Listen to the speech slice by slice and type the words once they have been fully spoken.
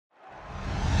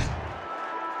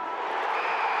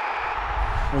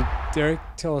Derek,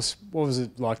 tell us, what was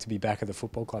it like to be back at the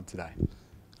football club today?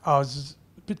 I was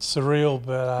a bit surreal,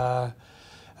 but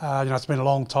it's been a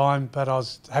long time. But I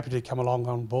was happy to come along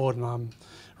on board and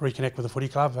reconnect with the footy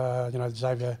club.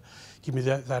 Xavier gave me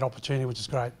that opportunity, which is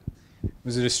great.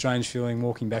 Was it a strange feeling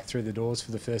walking back through the doors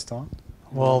for the first time?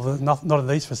 Well, not in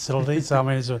these facilities. I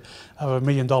mean, it's over $1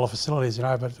 million facilities,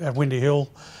 But at Windy Hill,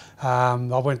 I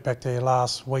went back there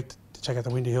last week to check out the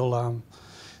Windy Hill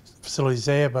facilities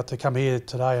there. But to come here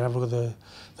today and have a look at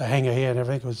the hangar here and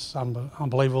everything was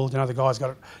unbelievable. The guys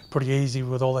got it pretty easy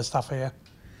with all that stuff here.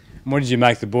 And what did you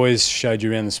make? The boys showed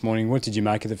you around this morning. What did you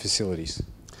make of the facilities?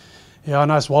 Yeah, I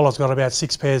noticed Waller's got about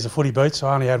 6 pairs of footy boots.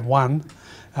 I only had one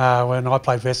when I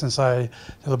played for Essendon, so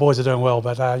the boys are doing well.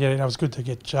 But it was good to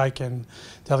get Jake and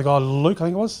the other guy, Luke, I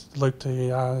think it was, Luke,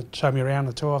 to show me around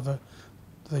the tour of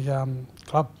the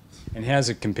club. And how's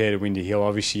it compared to Windy Hill?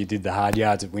 Obviously you did the hard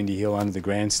yards at Windy Hill under the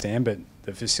grandstand, but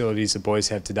the facilities the boys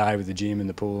have today with the gym and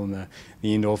the pool and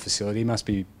the indoor facility must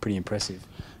be pretty impressive.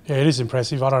 Yeah, it is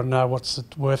impressive. I don't know what's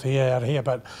it worth out here,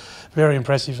 but very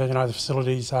impressive. The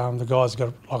facilities, the guys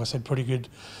got, like I said, pretty good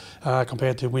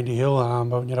compared to Windy Hill.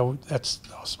 But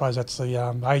I suppose that's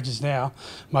the ages now.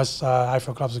 Most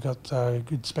AFL clubs have got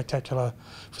good, spectacular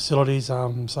facilities.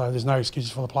 So there's no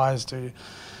excuse for the players to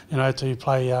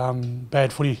play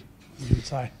bad footy, you would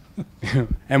say.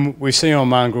 And we see you on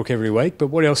Marngrook every week, but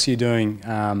what else are you doing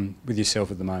with yourself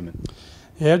at the moment?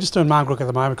 Yeah, I'm just doing Marngrook at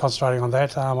the moment, concentrating on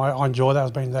that. I enjoy that.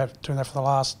 I've been doing that for the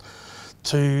last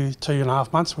two and a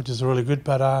half months, which is really good.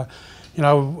 But,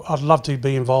 I'd love to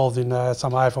be involved in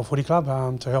some AFL footy club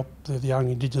to help the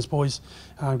young Indigenous boys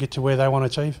get to where they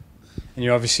want to achieve. And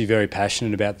you're obviously very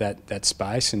passionate about that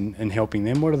space and helping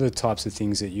them. What are the types of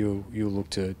things that you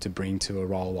look to bring to a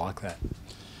role like that?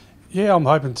 Yeah, I'm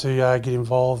hoping to get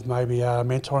involved, maybe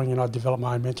mentoring, develop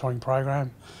my own mentoring program,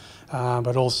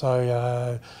 but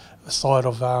also the side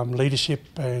of leadership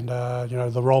and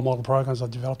the role model programs.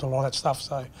 I've developed a lot of that stuff,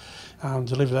 so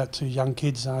deliver that to young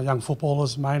kids, young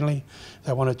footballers mainly,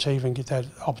 that want to achieve and get that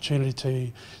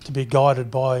opportunity to be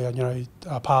guided by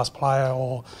a past player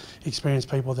or experienced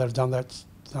people that have done that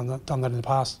in the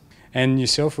past. And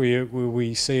yourself, will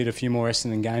we see it a few more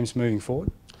Essendon games moving forward?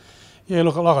 Yeah,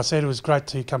 look, like I said, it was great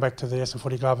to come back to the Essendon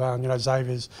Footy Club.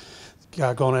 Xavier's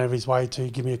gone out of his way to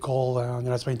give me a call.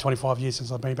 It's been 25 years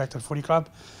since I've been back to the footy club,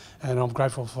 and I'm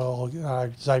grateful for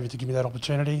Xavier to give me that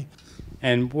opportunity.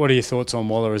 And what are your thoughts on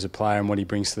Waller as a player and what he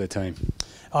brings to the team?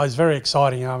 Oh, he's very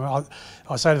exciting.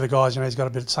 I say to the guys, he's got a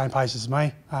bit of the same pace as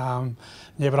me.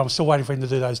 But I'm still waiting for him to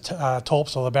do those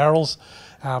torps or the barrels.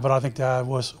 But I think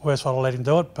Worsfold will let him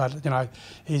do it. But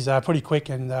he's pretty quick,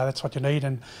 and that's what you need.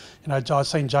 And I've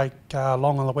seen Jake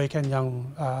Long on the weekend,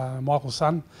 young Michael's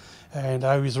son, and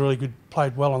he was really good.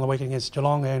 Played well on the weekend against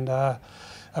Geelong, and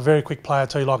a very quick player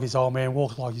too, like his old man.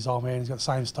 Walks like his old man. He's got the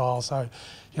same style. So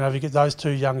if you get those two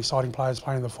young, exciting players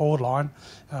playing the forward line,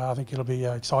 I think it'll be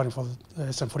exciting for the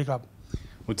Essendon Footy Club.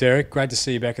 Well, Derek, great to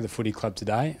see you back at the footy club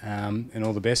today, and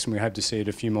all the best, and we hope to see you at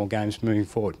a few more games moving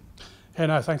forward. Yeah,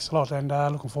 no, thanks a lot, and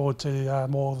looking forward to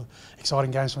more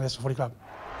exciting games from the Essendon Footy Club.